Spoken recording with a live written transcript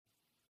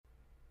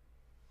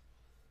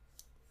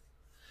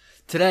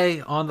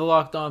Today on the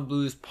Locked On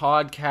Blues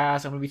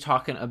podcast, I'm going to be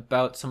talking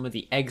about some of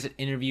the exit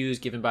interviews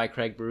given by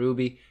Craig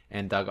Berube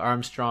and Doug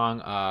Armstrong.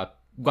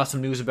 Got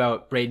some news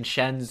about Brayden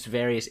Schenn's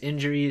various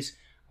injuries.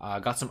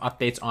 Got some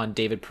updates on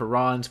David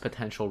Perron's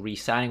potential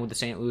re-signing with the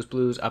St. Louis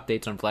Blues.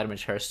 Updates on Vladimir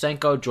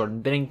Tarasenko.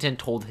 Jordan Binnington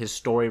told his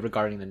story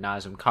regarding the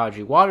Nazem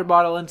Kadri water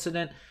bottle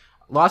incident.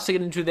 Lots to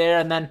get into there.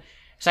 And then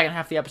second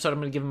half of the episode, I'm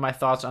going to give my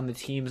thoughts on the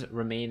teams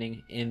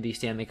remaining in the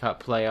Stanley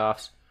Cup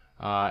playoffs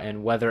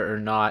and whether or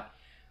not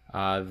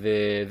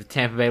the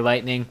Tampa Bay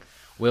Lightning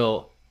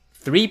will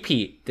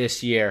three-peat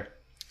this year.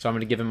 So I'm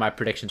going to give him my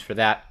predictions for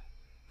that.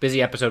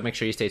 Busy episode. Make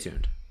sure you stay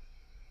tuned.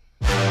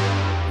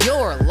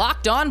 You're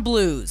Locked On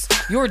Blues,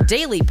 your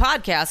daily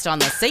podcast on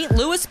the St.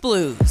 Louis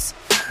Blues.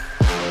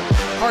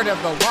 Part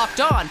of the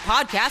Locked On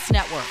Podcast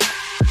Network,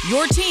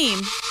 your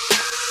team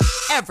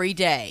every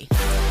day.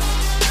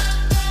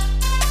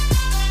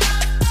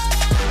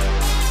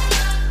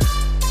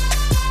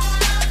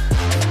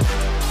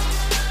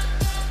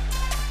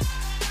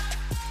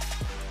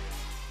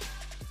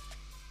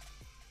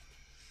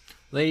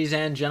 Ladies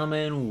and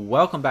gentlemen,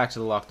 welcome back to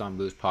the Locked On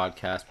Blues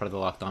podcast, part of the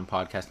Locked On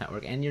Podcast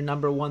Network, and your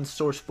number one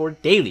source for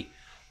daily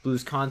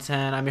Blues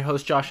content. I'm your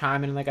host, Josh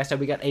Hyman, and like I said,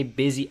 we got a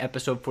busy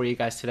episode for you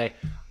guys today.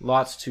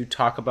 Lots to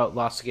talk about,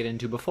 lots to get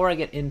into. Before I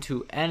get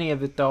into any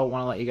of it, though, I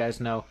want to let you guys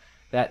know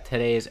that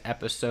today's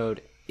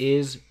episode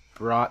is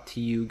brought to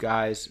you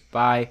guys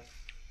by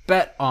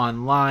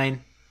BetOnline.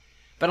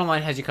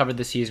 BetOnline has you covered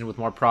this season with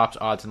more props,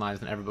 odds, and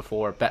lines than ever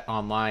before.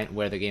 BetOnline,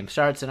 where the game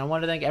starts. And I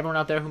want to thank everyone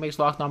out there who makes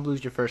Locked On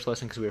Blues your first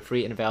listen because we are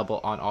free and available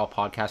on all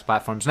podcast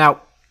platforms. Now,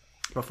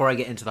 before I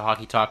get into the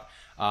hockey talk,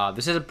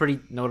 this is a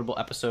pretty notable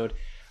episode.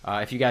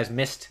 If you guys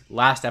missed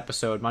last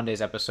episode,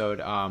 Monday's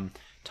episode,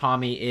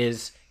 Tommy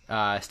is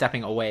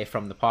stepping away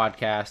from the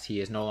podcast.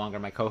 He is no longer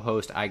my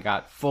co-host. I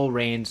got full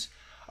reins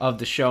of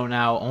the show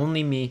now,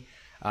 only me.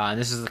 And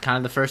this is kind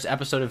of the first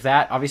episode of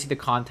that. Obviously, the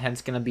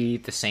content's going to be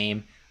the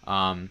same.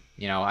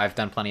 I've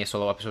done plenty of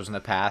solo episodes in the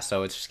past,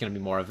 so it's just going to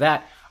be more of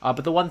that.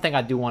 But the one thing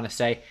I do want to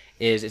say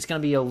is it's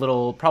going to be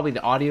probably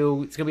the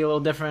audio, it's going to be a little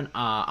different.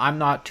 I'm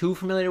not too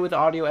familiar with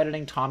audio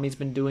editing. Tommy's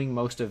been doing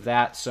most of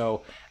that,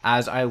 so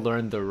as I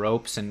learn the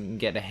ropes and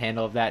get a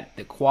handle of that,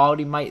 the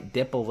quality might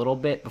dip a little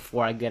bit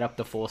before I get up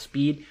to full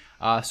speed.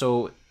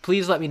 So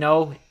please let me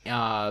know.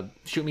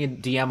 Shoot me a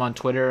DM on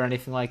Twitter or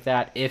anything like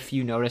that if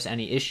you notice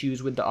any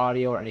issues with the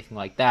audio or anything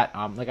like that.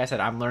 Like I said,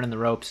 I'm learning the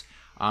ropes.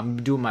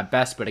 I'm doing my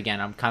best, but again,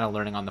 I'm kind of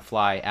learning on the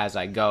fly as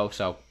I go.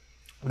 So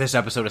this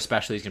episode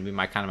especially is going to be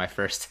my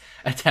first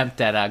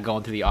attempt at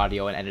going through the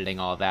audio and editing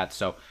all of that.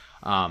 So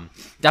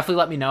definitely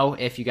let me know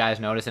if you guys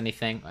notice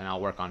anything, and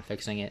I'll work on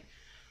fixing it.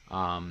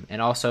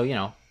 And also,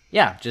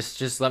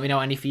 just let me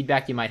know any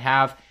feedback you might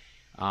have.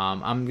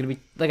 I'm going to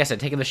be, like I said,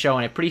 taking the show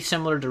in a pretty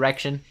similar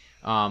direction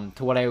to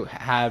what I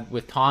had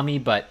with Tommy,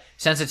 but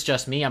since it's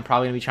just me, I'm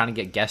probably going to be trying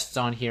to get guests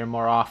on here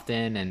more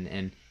often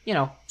and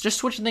just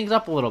switching things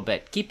up a little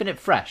bit, keeping it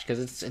fresh, because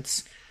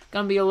it's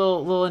going to be a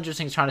little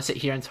interesting trying to sit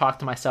here and talk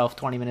to myself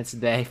 20 minutes a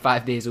day,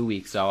 5 days a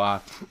week. So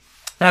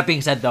that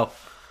being said, though,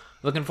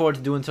 looking forward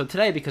to doing so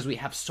today because we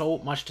have so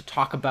much to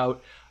talk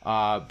about.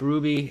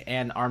 Berube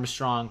and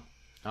Armstrong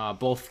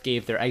both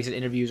gave their exit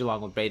interviews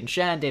along with Brayden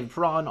Schenn, David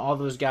Perron, all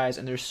those guys,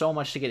 and there's so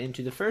much to get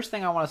into. The first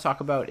thing I want to talk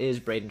about is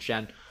Brayden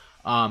Schenn.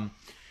 Brayden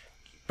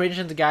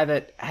Schenn's a guy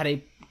that had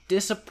a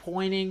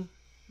disappointing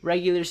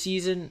regular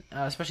season,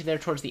 especially there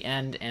towards the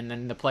end, and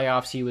then the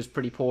playoffs he was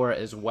pretty poor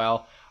as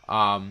well.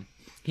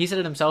 He said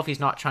it himself,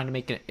 he's not trying to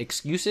make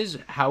excuses.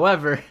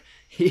 However,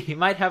 he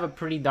might have a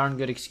pretty darn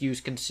good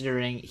excuse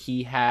considering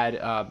he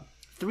had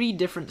 3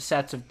 different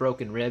sets of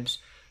broken ribs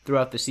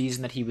throughout the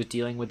season that he was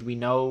dealing with. We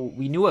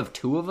knew of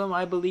 2 of them,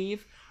 I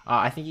believe.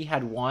 I think he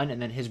had 1,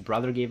 and then his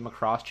brother gave him a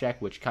cross-check,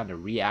 which kind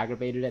of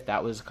re-aggravated it.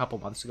 That was a couple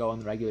months ago in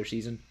the regular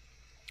season.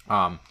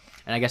 And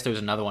I guess there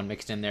was another one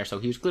mixed in there, so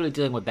he was clearly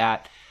dealing with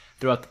that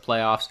throughout the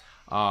playoffs,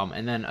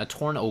 and then a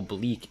torn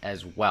oblique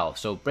as well.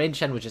 So Brayden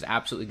Schenn was just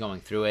absolutely going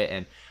through it,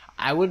 and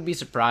I wouldn't be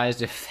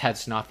surprised if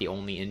that's not the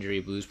only injury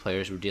Blues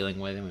players were dealing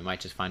with, and we might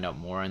just find out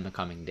more in the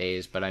coming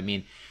days. But I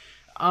mean,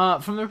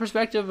 from the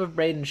perspective of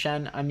Brayden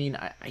Schenn, I mean,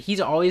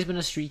 he's always been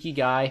a streaky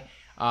guy.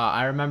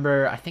 I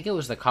remember, I think it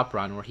was the Cup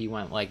run where he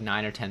went like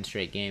 9 or 10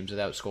 straight games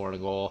without scoring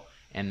a goal,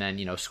 and then,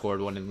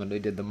 scored one when they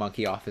did the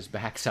monkey off his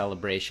back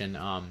celebration.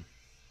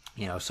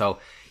 So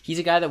he's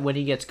a guy that when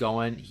he gets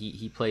going,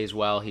 he plays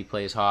well, he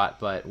plays hot,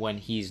 but when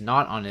he's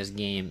not on his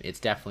game, it's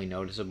definitely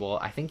noticeable.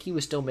 I think he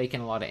was still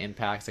making a lot of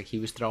impacts, like he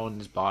was throwing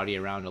his body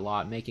around a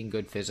lot, making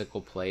good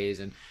physical plays,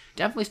 and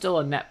definitely still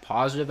a net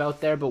positive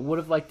out there, but would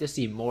have liked to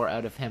see more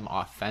out of him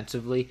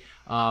offensively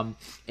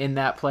in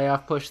that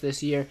playoff push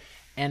this year.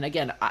 And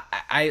again,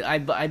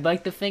 I'd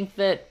like to think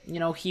that,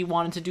 he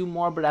wanted to do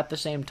more, but at the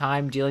same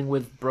time, dealing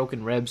with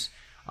broken ribs,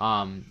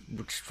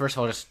 which first of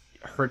all just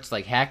hurts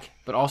like heck,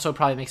 but also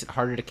probably makes it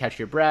harder to catch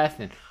your breath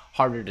and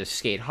harder to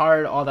skate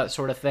hard, all that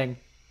sort of thing.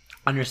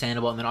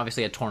 Understandable. And then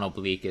obviously a torn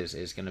oblique is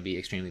going to be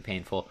extremely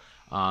painful.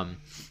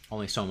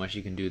 Only so much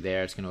you can do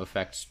there. It's going to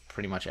affect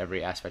pretty much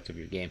every aspect of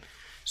your game.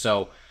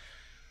 So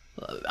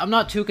I'm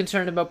not too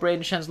concerned about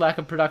Brayden Schenn's lack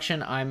of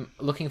production. I'm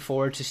looking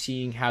forward to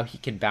seeing how he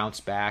can bounce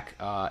back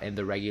in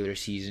the regular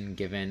season,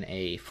 given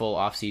a full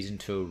offseason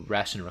to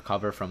rest and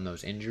recover from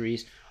those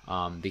injuries.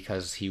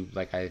 Because he,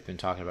 like I've been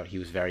talking about, he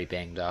was very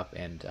banged up,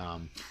 and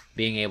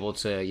being able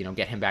to,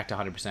 get him back to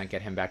 100%,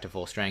 get him back to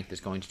full strength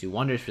is going to do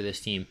wonders for this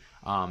team.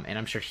 And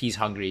I'm sure he's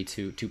hungry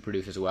to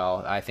produce as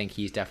well. I think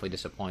he's definitely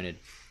disappointed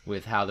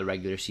with how the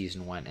regular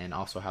season went and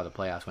also how the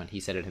playoffs went.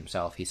 He said it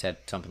himself. He said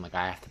something like,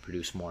 I have to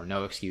produce more.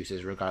 No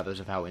excuses, regardless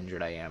of how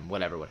injured I am,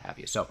 whatever, what have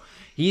you. So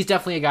he's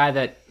definitely a guy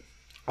that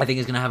I think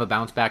is going to have a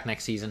bounce back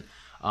next season.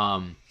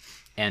 And,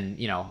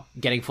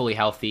 getting fully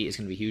healthy is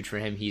going to be huge for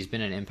him. He's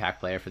been an impact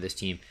player for this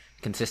team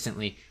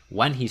consistently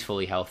when he's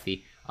fully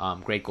healthy.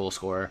 Great goal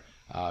scorer,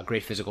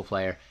 great physical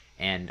player.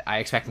 And I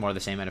expect more of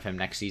the same out of him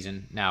next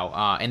season.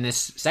 Now, in this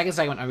second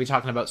segment, I'll be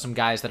talking about some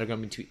guys that are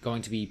going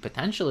to be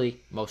potentially,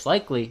 most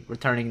likely,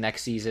 returning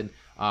next season.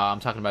 I'm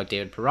talking about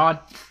David Perron,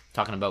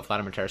 talking about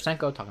Vladimir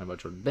Tarasenko, talking about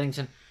Jordan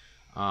Binnington,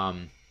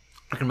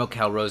 talking about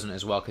Cal Rosen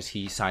as well, because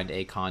he signed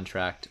a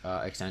contract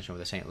extension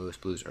with the St. Louis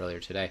Blues earlier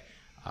today.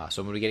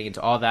 So I'm going to be getting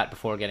into all that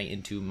before getting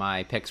into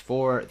my picks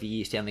for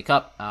the Stanley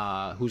Cup.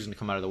 Who's going to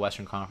come out of the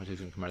Western Conference, who's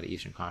going to come out of the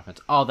Eastern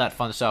Conference, all that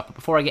fun stuff. But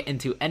before I get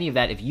into any of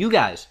that, if you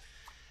guys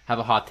have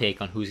a hot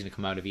take on who's going to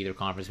come out of either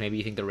conference, maybe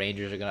you think the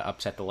Rangers are going to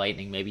upset the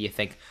Lightning, maybe you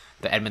think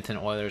the Edmonton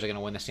Oilers are going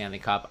to win the Stanley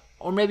Cup,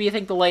 or maybe you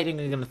think the Lightning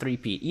are going to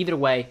three-peat. Either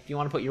way, if you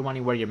want to put your money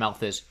where your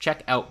mouth is,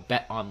 check out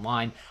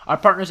BetOnline. Our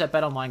partners at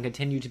BetOnline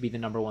continue to be the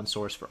number one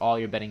source for all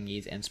your betting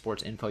needs and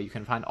sports info. You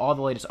can find all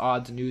the latest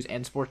odds, news,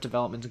 and sports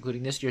developments,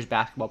 including this year's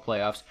basketball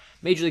playoffs,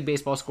 Major League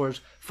Baseball scores,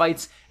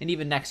 fights, and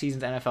even next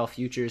season's NFL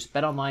futures.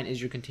 BetOnline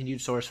is your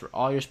continued source for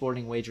all your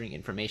sporting wagering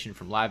information,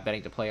 from live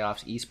betting to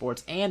playoffs,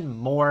 esports, and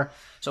more.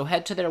 So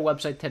head to their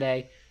website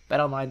today,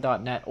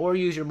 betonline.net, or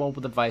use your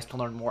mobile device to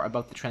learn more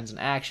about the trends in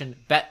action.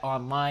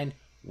 BetOnline,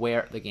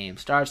 where the game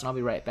starts. And I'll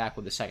be right back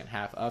with the second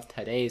half of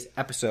today's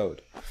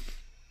episode.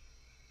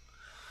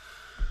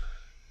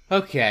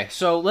 Okay,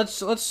 so let's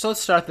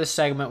start this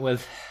segment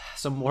with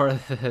some more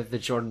of the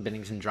Jordan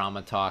Binnington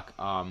drama talk.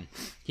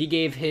 He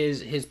gave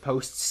his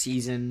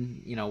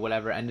post-season,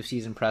 end of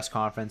season press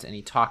conference, and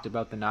he talked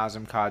about the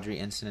Nazem Kadri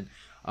incident.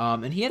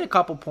 And he had a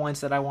couple points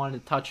that I wanted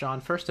to touch on.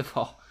 First of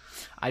all,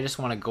 I just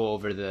want to go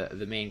over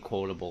the main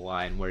quotable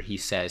line where he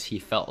says he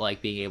felt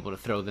like being able to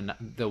throw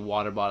the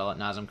water bottle at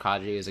Nazem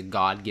Kadri is a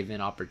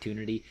God-given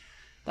opportunity.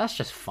 That's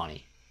just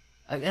funny.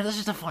 That's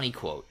just a funny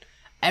quote.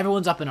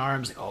 Everyone's up in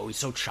arms like, oh, he's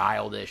so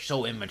childish,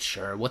 so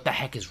immature. What the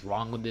heck is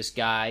wrong with this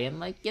guy?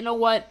 And you know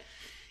what?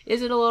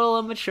 Is it a little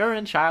immature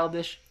and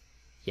childish?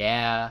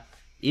 Yeah.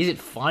 Is it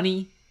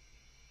funny?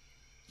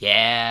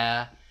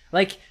 Yeah.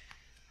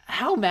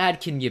 How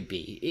mad can you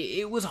be?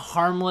 It was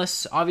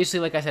harmless.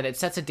 Obviously, like I said, it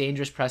sets a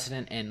dangerous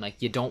precedent, and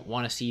you don't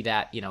want to see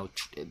that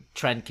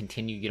trend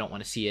continue. You don't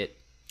want to see it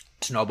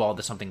snowball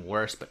to something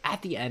worse. But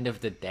at the end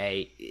of the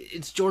day,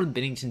 it's Jordan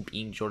Binnington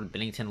being Jordan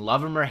Binnington.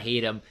 Love him or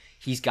hate him,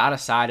 he's got a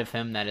side of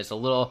him that is a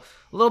little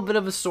bit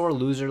of a sore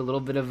loser, a little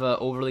bit of an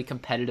overly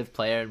competitive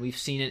player. And we've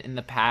seen it in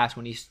the past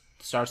when he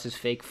starts his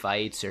fake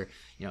fights or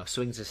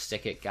swings his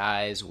stick at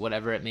guys,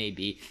 whatever it may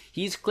be.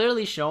 He's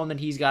clearly shown that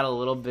he's got a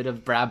little bit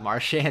of Brad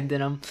Marchand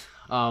in him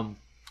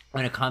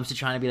when it comes to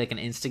trying to be like an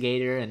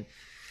instigator. And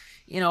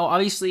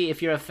obviously,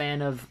 if you're a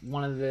fan of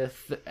one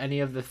of any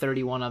of the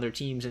 31 other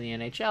teams in the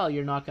NHL,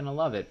 you're not going to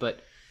love it.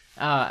 But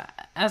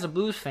as a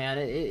Blues fan,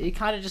 it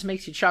kind of just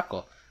makes you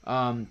chuckle.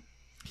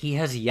 He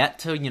has yet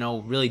to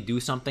really do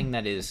something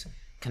that is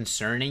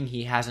concerning.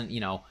 He hasn't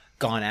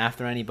gone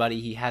after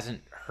anybody. He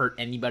hasn't hurt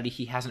anybody.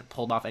 He hasn't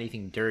pulled off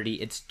anything dirty.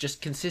 It's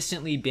just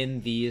consistently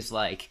been these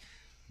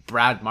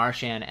Brad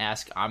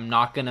Marchand-esque, I'm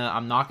not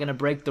gonna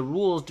break the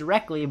rules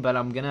directly, but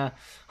I'm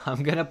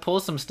gonna pull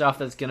some stuff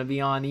that's gonna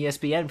be on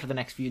ESPN for the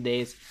next few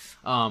days.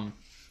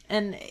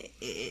 And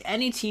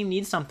any team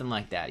needs something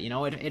like that.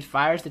 It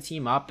fires the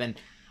team up, and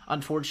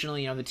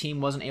unfortunately, the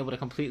team wasn't able to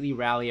completely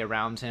rally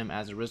around him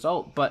as a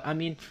result. But I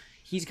mean,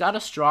 he's got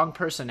a strong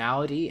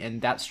personality,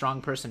 and that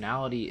strong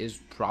personality is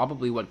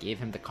probably what gave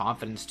him the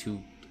confidence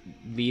to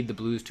lead the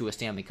Blues to a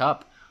Stanley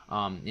Cup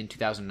in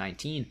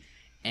 2019.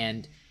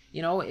 And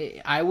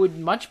I would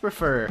much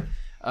prefer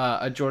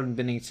a Jordan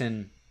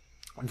Binnington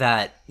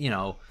that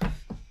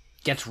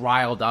gets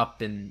riled up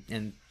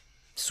and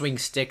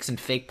swings sticks and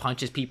fake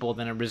punches people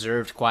than a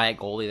reserved, quiet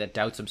goalie that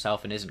doubts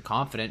himself and isn't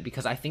confident,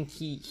 because I think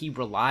he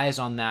relies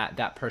on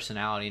that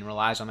personality and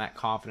relies on that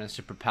confidence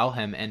to propel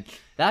him. And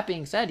that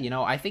being said,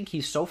 I think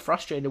he's so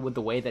frustrated with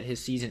the way that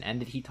his season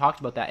ended. He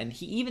talked about that, and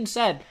he even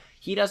said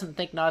he doesn't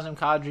think Nazem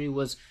Kadri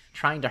was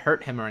trying to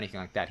hurt him or anything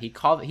like that.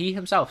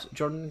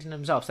 Jordan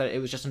himself said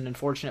it was just an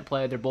unfortunate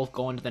play. They're both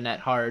going to the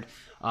net hard,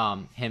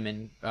 him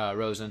and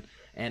Rosen.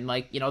 And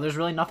there's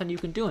really nothing you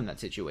can do in that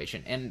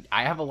situation. And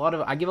I give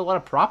a lot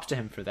of props to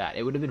him for that.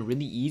 It would have been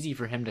really easy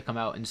for him to come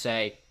out and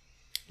say,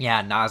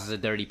 yeah, Nas is a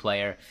dirty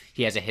player.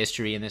 He has a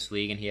history in this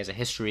league, and he has a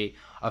history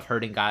of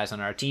hurting guys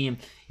on our team.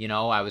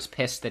 I was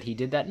pissed that he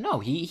did that. No,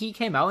 he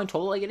came out and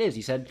told it like it is.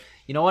 He said,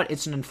 you know what,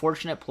 it's an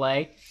unfortunate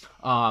play.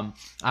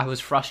 I was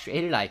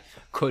frustrated. I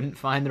couldn't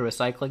find the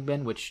recycling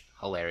bin, which,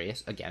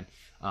 hilarious, again.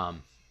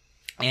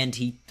 And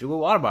he threw a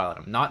water bottle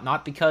at him.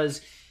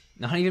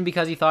 Not even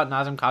because he thought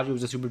Nazem Kadri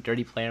was a super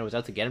dirty player and was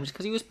out to get him, just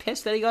because he was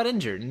pissed that he got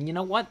injured. And you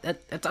know what?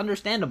 That's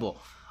understandable.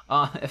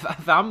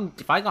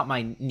 If I got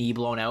my knee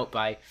blown out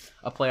by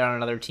a player on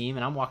another team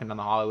and I'm walking down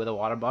the hallway with a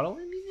water bottle,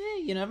 I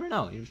mean, you never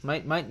know. You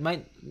might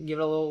give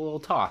it a little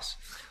toss.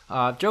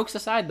 Jokes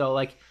aside, though,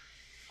 like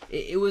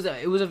it was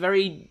a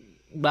very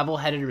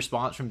level-headed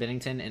response from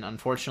Binnington, and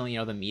unfortunately,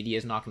 the media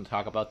is not going to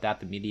talk about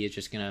that. The media is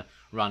just going to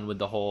run with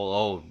the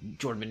whole,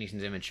 Jordan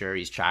Binnington's immature,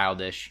 he's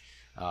childish.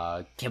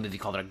 Can't believe he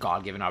called it a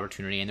God-given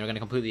opportunity, and they're going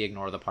to completely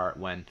ignore the part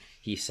when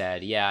he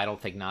said, yeah, I don't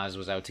think Nas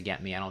was out to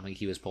get me. I don't think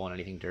he was pulling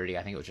anything dirty.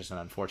 I think it was just an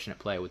unfortunate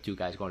play with two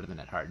guys going to the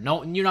net hard.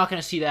 No, you're not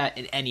going to see that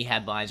in any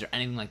headlines or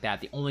anything like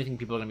that. The only thing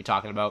people are going to be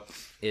talking about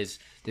is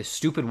this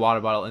stupid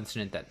water bottle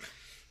incident that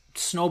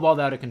snowballed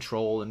out of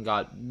control and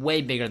got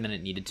way bigger than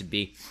it needed to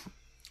be.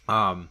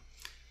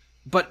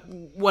 But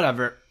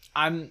whatever.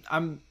 I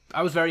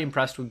was very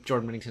impressed with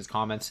Jordan Binnington's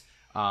comments.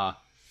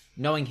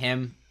 Knowing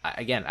him,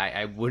 again,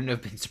 I wouldn't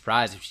have been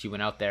surprised if she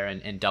went out there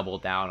and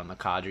doubled down on the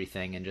Kadri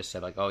thing and just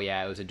said, like, oh,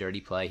 yeah, it was a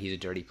dirty play. He's a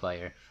dirty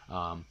player.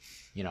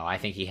 I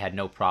think he had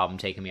no problem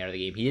taking me out of the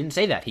game. He didn't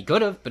say that. He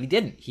could have, but he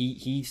didn't.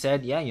 He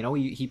said, yeah,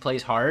 he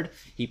plays hard.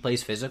 He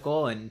plays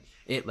physical, and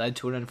it led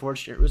to an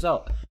unfortunate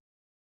result.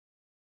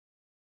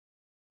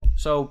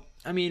 So,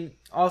 I mean,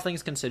 all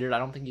things considered, I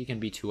don't think you can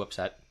be too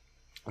upset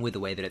with the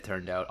way that it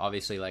turned out.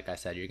 Obviously, like I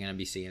said, you're going to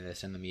be seeing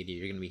this in the media.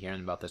 You're going to be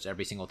hearing about this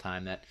every single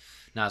time that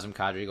Nazem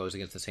Kadri goes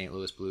against the St.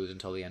 Louis Blues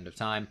until the end of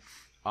time.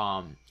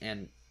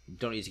 And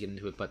don't need to get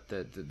into it, but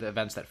the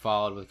events that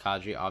followed with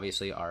Kadri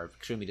obviously are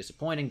extremely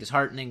disappointing,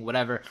 disheartening,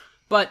 whatever.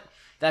 But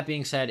that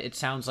being said, it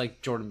sounds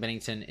like Jordan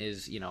Binnington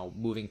is,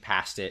 moving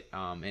past it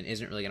and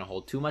isn't really going to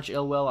hold too much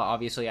ill will.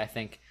 Obviously, I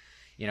think,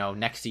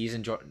 next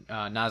season,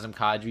 Nazem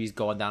Kadri's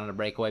going down on a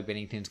breakaway.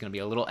 Binnington's going to be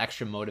a little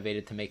extra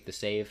motivated to make the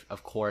save,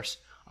 of course.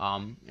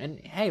 And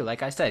hey,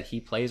 like I said, he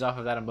plays off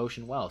of that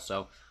emotion well.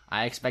 So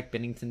I expect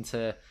Binnington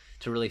to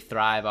really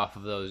thrive off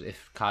of those,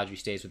 if Kadri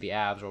stays with the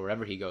Avs or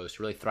wherever he goes,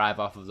 to really thrive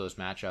off of those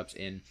matchups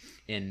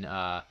in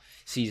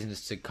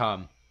seasons to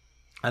come.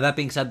 That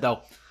being said,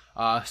 though,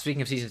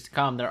 speaking of seasons to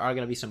come, there are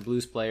going to be some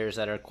Blues players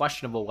that are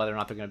questionable whether or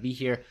not they're going to be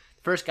here.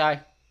 The first guy,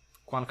 I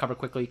want to cover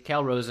quickly,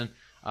 Calle Rosen,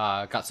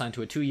 got signed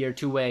to a 2-year,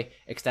 two-way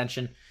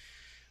extension.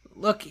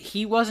 Look,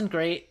 he wasn't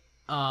great.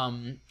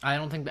 I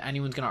don't think that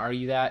anyone's going to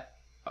argue that.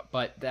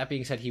 But that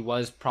being said, he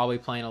was probably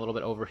playing a little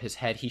bit over his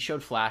head. He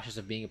showed flashes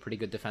of being a pretty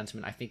good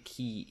defenseman. I think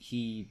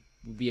he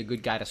would be a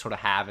good guy to sort of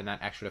have in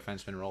that extra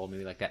defenseman role,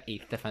 maybe like that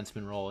 8th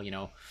defenseman role,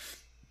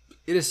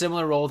 in a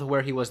similar role to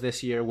where he was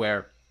this year,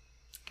 where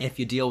if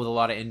you deal with a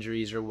lot of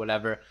injuries or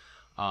whatever,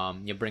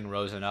 you bring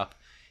Rosen up.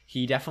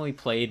 He definitely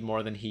played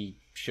more than he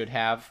should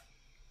have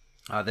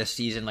this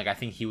season. Like, I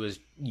think he was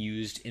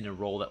used in a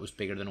role that was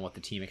bigger than what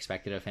the team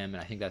expected of him,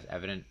 and I think that's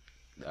evident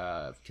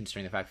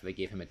considering the fact that they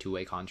gave him a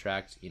 2-way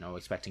contract,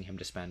 expecting him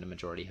to spend a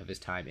majority of his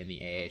time in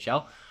the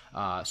AHL.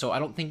 So I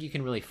don't think you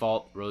can really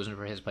fault Rosen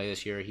for his play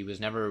this year. He was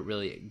never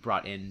really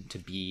brought in to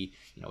be,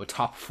 a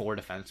top 4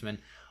 defenseman,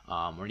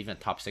 or even a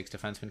top 6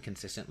 defenseman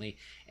consistently.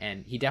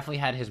 And he definitely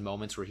had his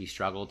moments where he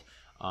struggled.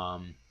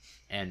 And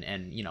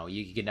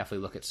you can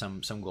definitely look at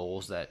some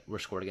goals that were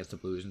scored against the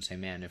Blues and say,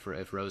 man,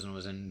 if Rosen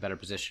was in better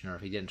position, or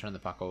if he didn't turn the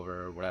puck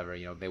over or whatever,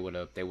 they would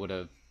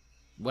have,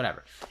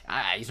 whatever.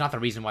 He's not the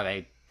reason why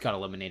they got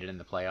eliminated in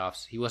the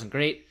playoffs. He wasn't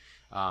great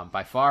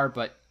by far,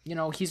 but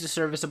he's a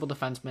serviceable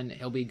defenseman.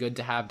 He'll be good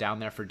to have down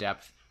there for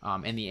depth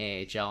in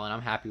the AHL, and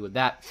I'm happy with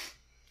that.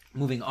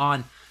 Moving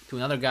on to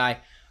another guy,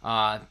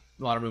 a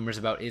lot of rumors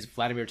about is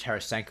Vladimir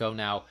Tarasenko.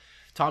 Now,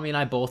 Tommy and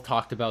I both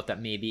talked about that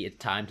maybe it's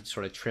time to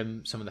sort of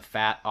trim some of the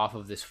fat off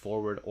of this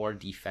forward or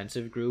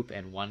defensive group,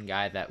 and one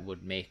guy that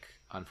would make,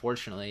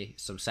 unfortunately,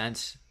 some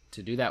sense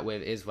to do that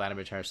with is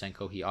Vladimir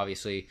Tarasenko. He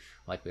obviously,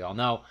 like we all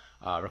know,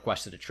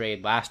 requested a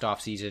trade last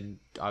offseason.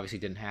 Obviously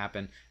didn't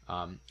happen.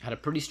 Had a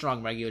pretty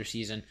strong regular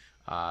season.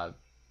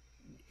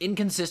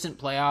 Inconsistent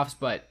playoffs,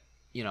 but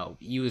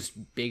he was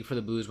big for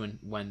the Blues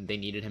when they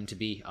needed him to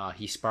be.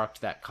 He sparked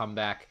that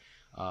comeback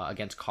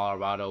against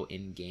Colorado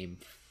in Game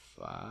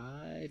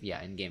 5.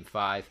 Yeah, in Game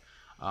 5.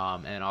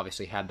 And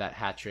obviously had that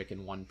hat trick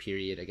in one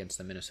period against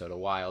the Minnesota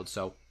Wild.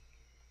 So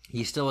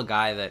he's still a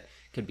guy that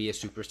could be a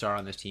superstar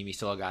on this team. He's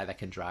still a guy that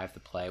can drive the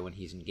play when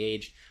he's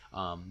engaged.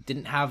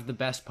 Didn't have the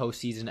best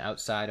postseason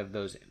outside of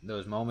those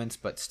moments,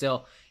 but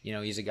still,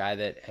 he's a guy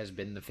that has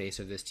been the face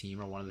of this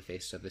team, or one of the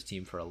faces of this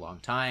team, for a long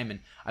time. And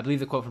I believe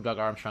the quote from Doug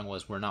Armstrong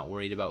was, "We're not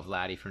worried about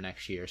Vladdy for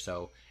next year."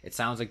 So it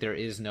sounds like there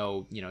is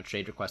no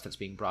trade request that's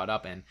being brought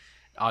up, and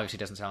obviously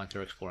it doesn't sound like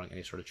they're exploring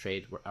any sort of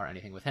trade or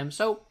anything with him.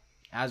 So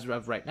as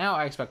of right now,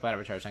 I expect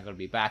Vladimir Tarasenko to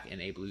be back in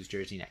a Blues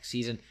jersey next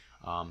season.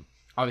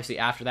 Obviously,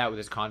 after that, with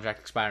his contract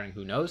expiring,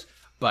 who knows?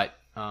 But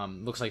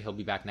Looks like he'll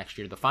be back next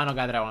year. The final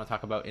guy that I want to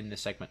talk about in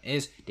this segment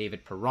is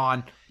David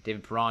Perron.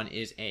 David Perron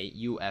is a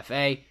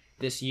UFA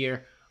this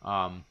year.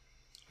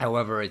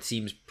 However, it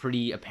seems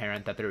pretty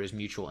apparent that there is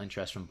mutual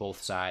interest from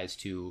both sides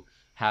to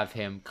have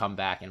him come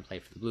back and play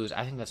for the Blues.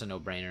 I think that's a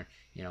no-brainer.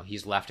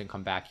 He's left and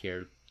come back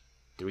here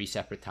 2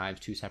 separate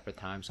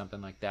times,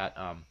 something like that.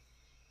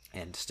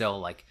 And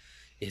still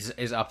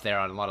is up there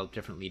on a lot of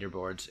different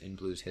leaderboards in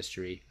Blues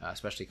history,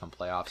 especially come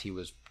playoffs. He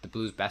was the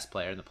Blues' best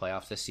player in the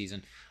playoffs this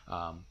season,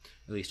 at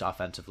least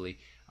offensively.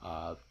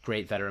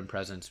 Great veteran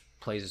presence,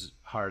 plays his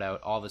heart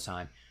out all the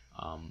time.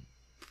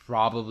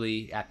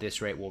 Probably at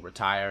this rate will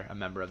retire, a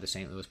member of the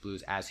St. Louis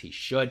Blues, as he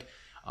should.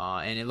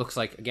 And it looks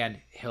like,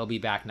 again, he'll be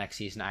back next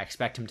season. I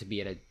expect him to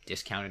be at a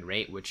discounted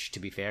rate, which, to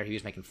be fair, he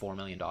was making $4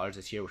 million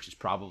this year, which is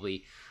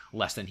probably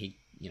less than he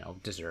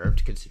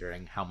deserved,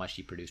 considering how much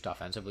he produced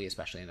offensively,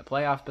 especially in the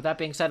playoffs. But that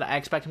being said, I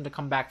expect him to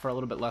come back for a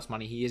little bit less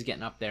money. He is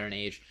getting up there in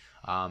age,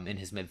 in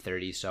his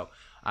mid-30s. So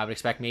I would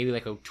expect maybe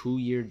like a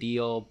 2-year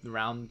deal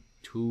around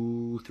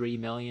 $2-3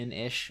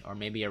 million-ish, or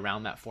maybe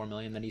around that $4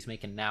 million that he's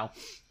making now.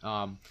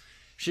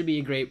 Should be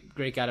a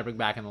great guy to bring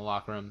back in the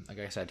locker room. Like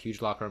I said,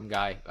 huge locker room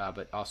guy,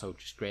 but also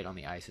just great on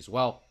the ice as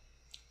well.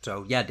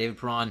 So yeah, David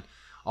Perron,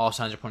 all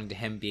signs are pointing to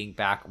him being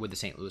back with the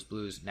St. Louis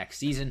Blues next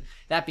season.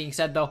 That being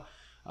said, though,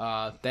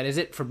 that is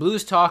it for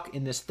Blues Talk.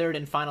 In this third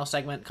and final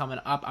segment coming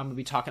up, I'm going to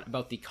be talking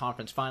about the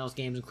conference finals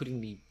games, including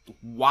the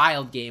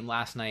wild game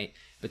last night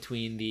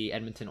between the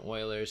Edmonton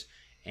Oilers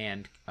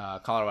and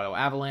Colorado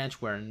Avalanche,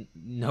 where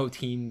neither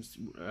team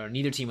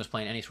was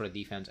playing any sort of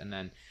defense, and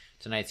then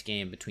tonight's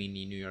game between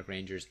the New York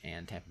Rangers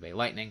and Tampa Bay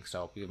Lightning. So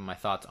I'll give my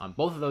thoughts on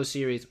both of those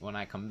series when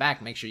I come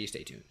back. Make sure you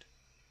stay tuned.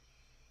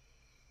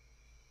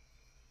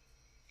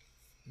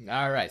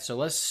 All right, so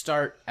let's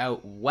start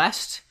out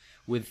west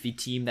with the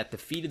team that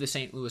defeated the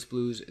St. Louis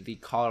Blues, the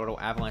Colorado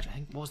Avalanche. I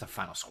think, what was the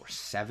final score?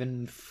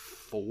 7-4,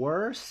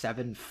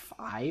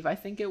 7-5, I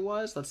think it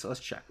was. Let's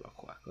check real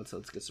quick.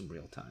 Let's get some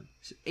real time.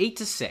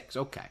 8-6.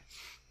 Okay,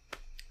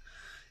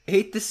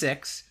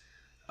 8-6.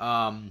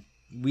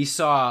 We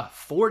saw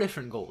 4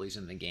 different goalies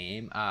in the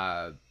game.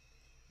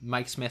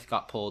 Mike Smith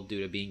got pulled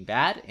due to being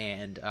bad,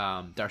 and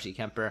Darcy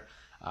Kemper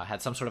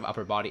had some sort of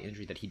upper body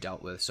injury that he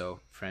dealt with.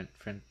 So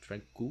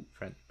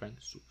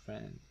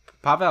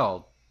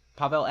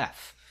Pavel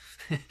F.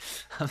 I'm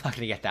not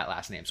going to get that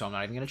last name, so I'm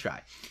not even going to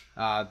try.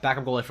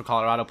 Backup goalie for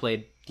Colorado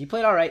played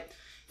all right.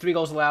 3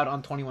 goals allowed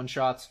on 21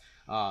 shots.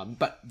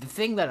 But the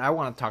thing that I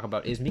want to talk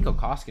about is Mikko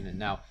Koskinen.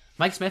 Now,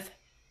 Mike Smith,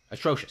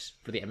 atrocious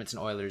for the Edmonton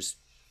Oilers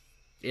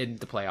in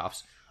the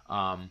playoffs.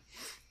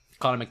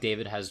 Connor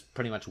McDavid has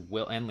pretty much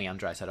and Leon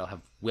Draisaitl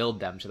have willed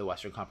them to the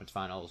Western Conference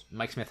Finals.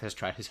 Mike Smith has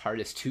tried his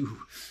hardest to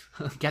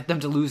get them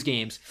to lose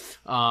games,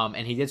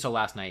 and he did so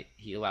last night.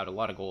 He allowed a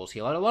lot of goals. He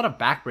allowed a lot of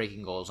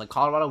back-breaking goals. Like,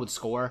 Colorado would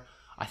score.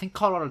 I think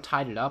Colorado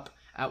tied it up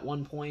at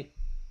one point.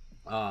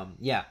 Right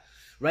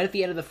at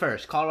the end of the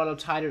first, Colorado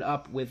tied it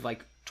up with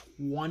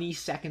 20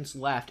 seconds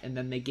left, and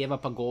then they gave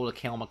up a goal to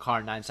Cale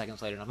Makar 9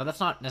 seconds later. Now, that's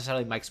not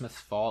necessarily Mike Smith's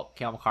fault.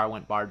 Cale Makar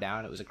went bar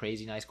down. It was a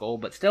crazy nice goal,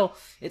 but still,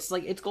 it's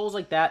goals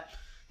like that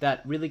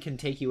really can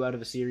take you out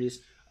of a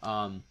series,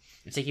 and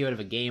take you out of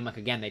a game. Like,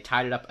 again, they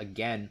tied it up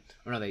again.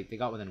 Or no, they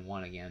got within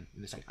 1 again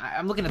in the second.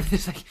 I'm looking at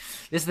this,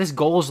 this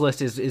goals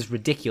list is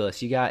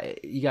ridiculous. You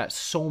got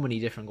so many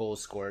different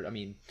goals scored. I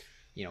mean,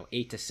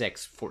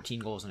 8-6, 14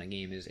 goals in a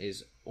game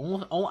is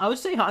almost, I would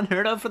say,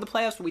 unheard of for the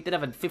playoffs. But we did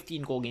have a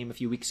 15-goal game a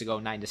few weeks ago,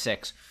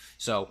 9-6.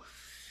 So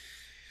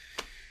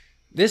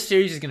this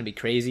series is going to be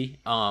crazy.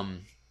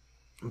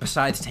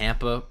 Besides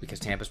Tampa, because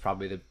Tampa's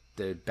probably the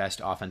best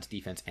offense,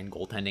 defense, and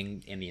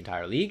goaltending in the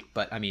entire league.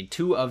 But, I mean,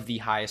 2 of the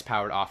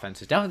highest-powered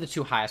offenses, definitely the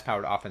 2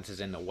 highest-powered offenses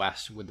in the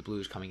West, with the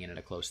Blues coming in at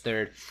a close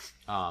third,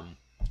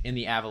 in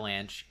the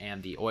Avalanche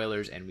and the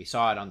Oilers, and we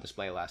saw it on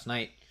display last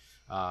night.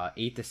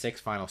 8-6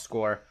 final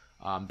score.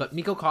 But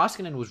Mikko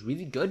Koskinen was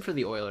really good for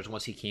the Oilers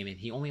once he came in.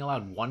 He only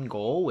allowed 1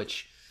 goal,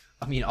 which,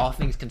 I mean, all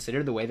things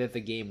considered, the way that the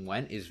game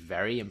went is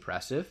very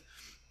impressive.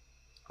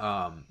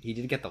 He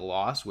did get the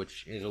loss,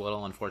 which is a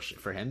little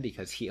unfortunate for him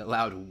because he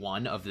allowed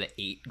 1 of the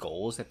 8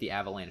 goals that the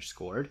Avalanche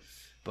scored.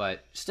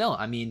 But still,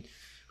 I mean,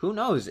 who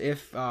knows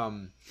if the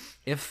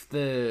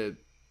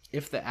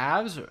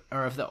Avs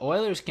or if the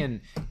Oilers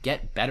can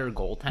get better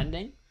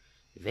goaltending,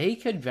 they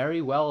could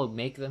very well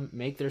make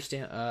their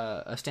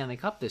a Stanley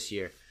Cup this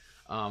year.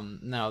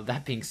 Now,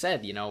 that being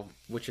said,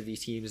 which of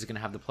these teams is going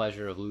to have the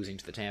pleasure of losing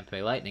to the Tampa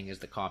Bay Lightning is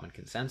the common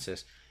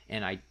consensus.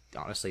 And I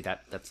honestly,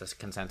 that's a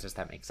consensus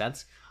that makes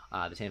sense.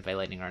 The Tampa Bay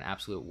Lightning are an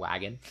absolute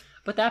wagon.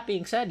 But that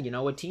being said,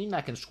 a team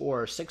that can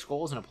score 6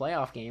 goals in a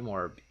playoff game,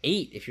 or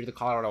 8 if you're the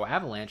Colorado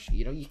Avalanche,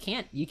 you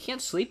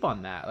can't sleep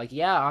on that.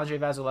 Andrei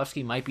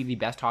Vasilevsky might be the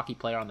best hockey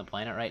player on the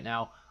planet right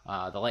now.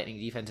 The Lightning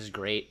defense is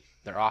great.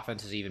 Their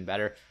offense is even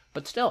better.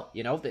 But still,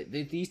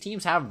 these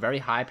teams have very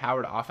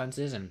high-powered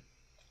offenses, and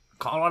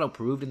Colorado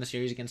proved in the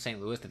series against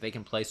St. Louis that they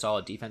can play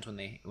solid defense when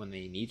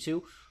they need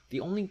to.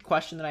 The only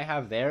question that I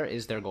have there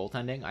is their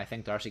goaltending. I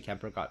think Darcy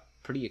Kemper got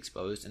pretty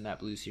exposed in that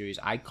Blues series.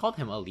 I called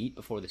him elite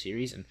before the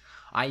series, and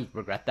I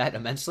regret that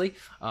immensely.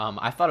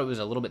 I thought it was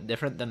a little bit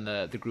different than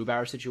the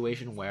Grubauer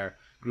situation, where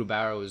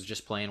Grubauer was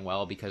just playing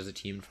well because the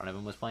team in front of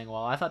him was playing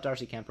well. I thought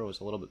Darcy Kemper was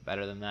a little bit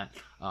better than that.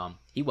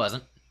 He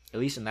wasn't, at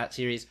least in that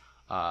series.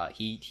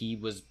 He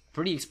was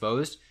pretty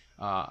exposed.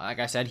 Like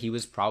I said, he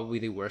was probably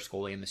the worst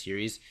goalie in the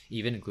series,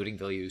 even including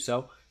Ville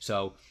Husso.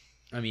 So,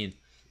 I mean,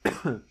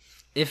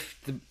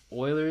 if the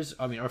Oilers,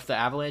 or if the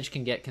Avalanche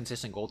can get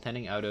consistent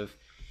goaltending out of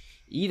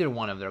either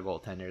one of their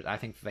goaltenders, I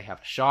think they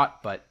have a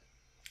shot, but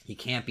you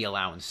can't be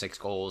allowing 6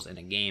 goals in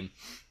a game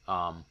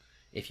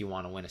if you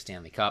want to win a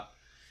Stanley Cup.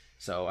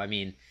 So, I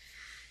mean,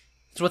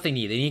 it's what they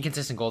need. They need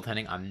consistent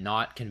goaltending. I'm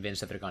not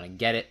convinced that they're going to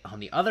get it. On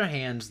the other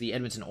hand, the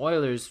Edmonton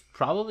Oilers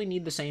probably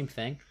need the same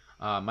thing.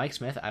 Mike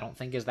Smith, I don't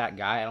think is that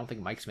guy. I don't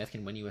think Mike Smith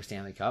can win you a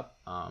Stanley Cup.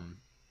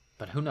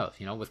 But who knows?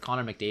 With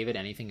Connor McDavid,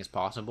 anything is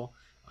possible.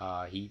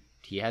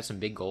 He had some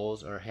big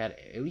goals, or had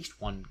at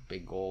least one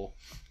big goal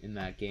in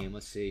that game.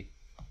 Let's see.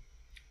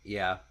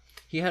 Yeah,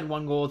 he had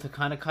one goal to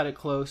kind of cut it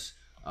close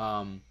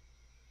in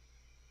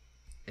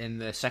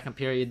the second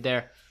period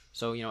there.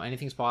 So,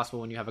 anything's possible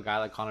when you have a guy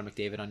like Connor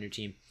McDavid on your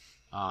team.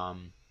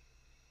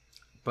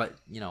 But,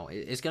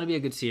 it's going to be a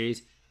good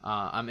series.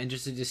 I'm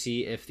interested to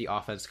see if the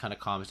offense kind of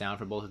calms down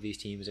for both of these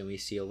teams, and we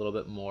see a little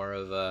bit more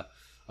of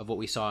what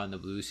we saw in the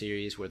Blues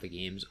series, where the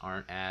games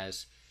aren't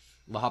as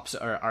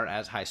aren't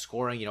as high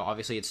scoring.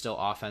 Obviously it's still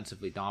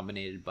offensively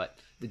dominated, but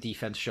the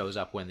defense shows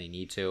up when they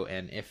need to.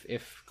 And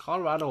if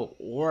Colorado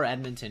or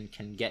Edmonton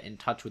can get in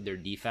touch with their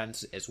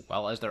defense as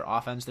well as their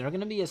offense, they're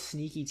going to be a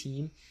sneaky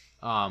team.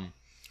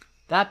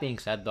 That being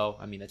said, though,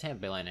 the Tampa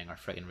Bay Lightning are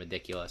friggin'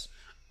 ridiculous.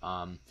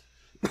 I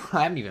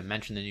haven't even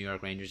mentioned the New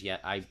York Rangers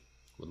yet. I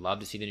would love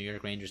to see the New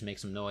York Rangers make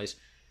some noise.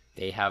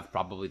 They have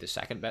probably the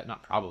second best,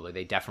 not probably,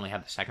 they definitely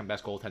have the second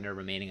best goaltender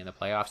remaining in the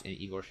playoffs in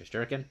Igor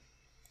Shesterkin.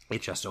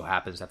 It just so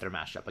happens that they're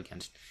matched up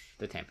against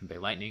the Tampa Bay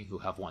Lightning, who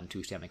have won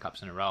 2 Stanley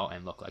Cups in a row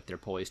and look like they're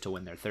poised to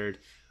win their third.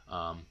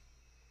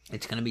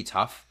 It's going to be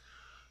tough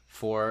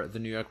for the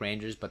New York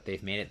Rangers, but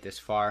they've made it this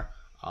far.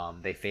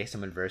 They faced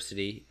some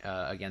adversity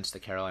against the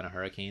Carolina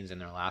Hurricanes in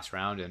their last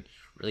round and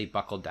really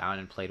buckled down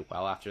and played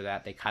well after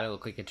that. They kind of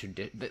look like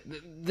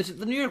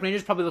the New York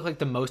Rangers probably look like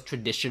the most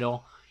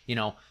traditional,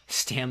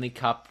 Stanley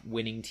Cup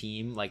winning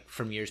team, like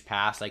from years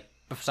past. Like,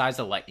 besides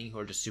the Lightning, who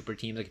are just super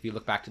teams, like if you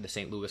look back to the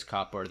St. Louis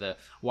Cup or the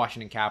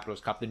Washington Capitals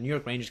Cup, the New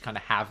York Rangers kind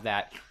of have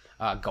that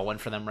going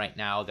for them right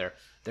now.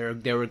 They're a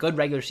good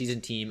regular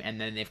season team,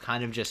 and then they've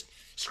kind of just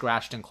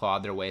scratched and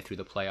clawed their way through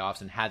the playoffs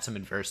and had some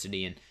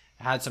adversity and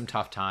had some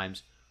tough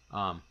times.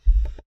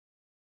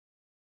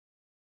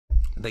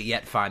 But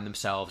yet find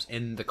themselves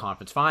in the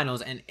conference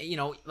finals. And,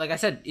 like I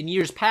said, in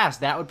years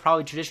past, that would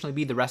probably traditionally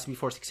be the recipe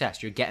for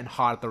success. You're getting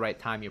hot at the right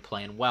time. You're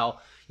playing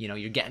well.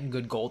 You're getting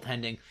good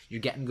goaltending.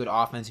 You're getting good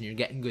offense, and you're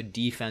getting good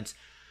defense.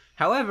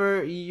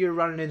 However, you're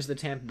running into the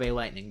Tampa Bay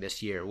Lightning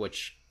this year,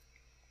 which,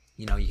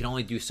 you can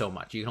only do so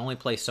much. You can only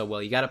play so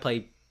well. You got to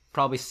play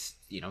probably,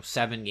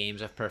 7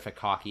 games of perfect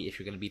hockey if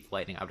you're going to beat the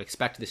Lightning. I would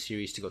expect the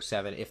series to go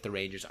 7 if the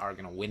Rangers are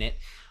going to win it.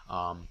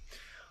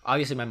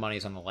 Obviously, my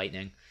money's on the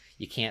Lightning.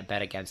 You can't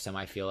bet against them.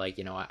 I feel like,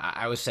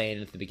 I was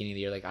saying at the beginning of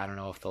the year, like, I don't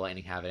know if the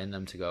Lightning have it in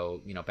them to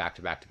go, back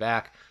to back to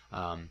back.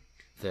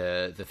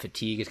 The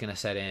fatigue is going to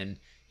set in.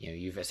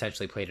 You've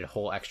essentially played a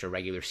whole extra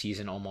regular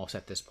season almost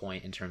at this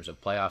point in terms of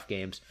playoff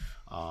games.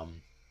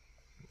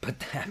 But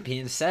that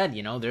being said,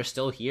 they're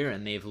still here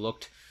and they've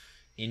looked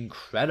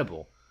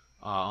incredible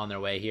on their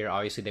way here.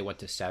 Obviously, they went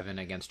to 7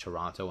 against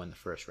Toronto in the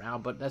first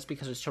round, but that's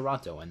because it's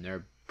Toronto and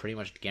they're pretty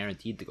much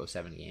guaranteed to go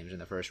 7 games in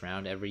the first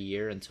round every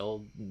year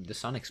until the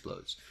sun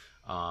explodes.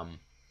 And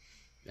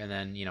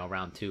then,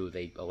 round 2,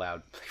 they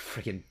allowed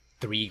freaking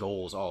 3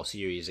 goals all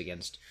series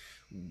against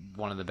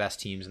one of the best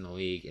teams in the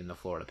league in the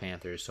Florida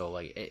Panthers. So,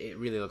 like, it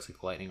really looks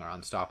like the Lightning are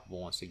unstoppable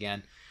once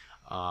again.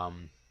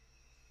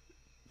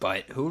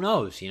 But who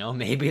knows,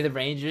 maybe the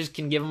Rangers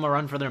can give them a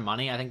run for their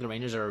money. I think the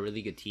Rangers are a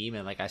really good team.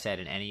 And like I said,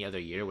 in any other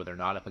year where they're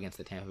not up against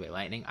the Tampa Bay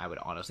Lightning, I would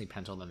honestly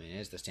pencil them in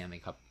as the Stanley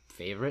Cup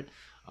favorite.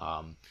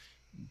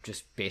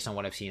 Just based on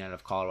what I've seen out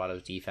of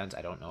Colorado's defense,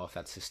 I don't know if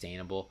that's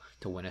sustainable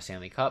to win a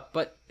Stanley Cup.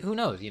 But who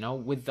knows,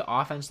 with the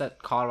offense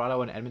that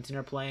Colorado and Edmonton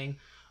are playing,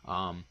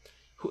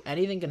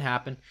 anything can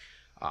happen.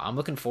 I'm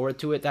looking forward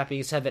to it. That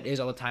being said, that is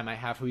all the time I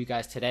have for you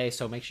guys today.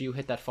 So make sure you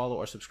hit that follow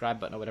or subscribe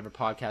button on whatever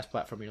podcast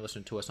platform you're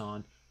listening to us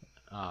on.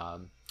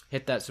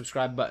 Hit that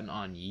subscribe button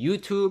on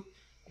YouTube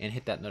and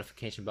hit that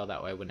notification bell.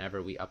 That way,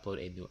 whenever we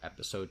upload a new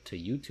episode to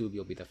YouTube,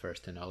 you'll be the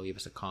first to know. Leave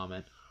us a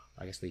comment,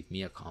 or I guess leave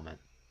me a comment.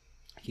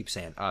 I keep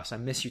saying us. I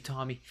miss you,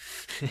 Tommy.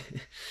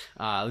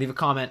 Leave a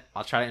comment.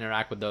 I'll try to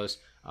interact with those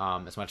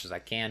as much as I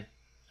can.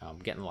 I'm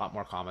getting a lot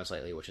more comments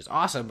lately, which is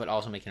awesome, but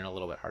also making it a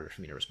little bit harder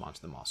for me to respond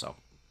to them all. So,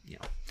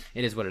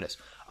 it is what it is.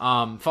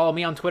 Follow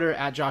me on Twitter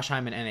at Josh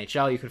Hyman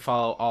NHL. You can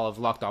follow all of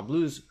Locked On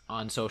Blues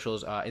on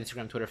socials,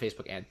 Instagram, Twitter,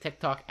 Facebook, and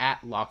TikTok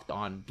at Locked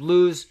On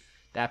Blues.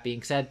 That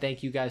being said,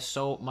 thank you guys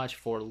so much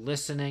for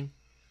listening.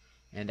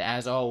 And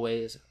as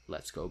always,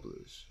 let's go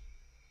Blues.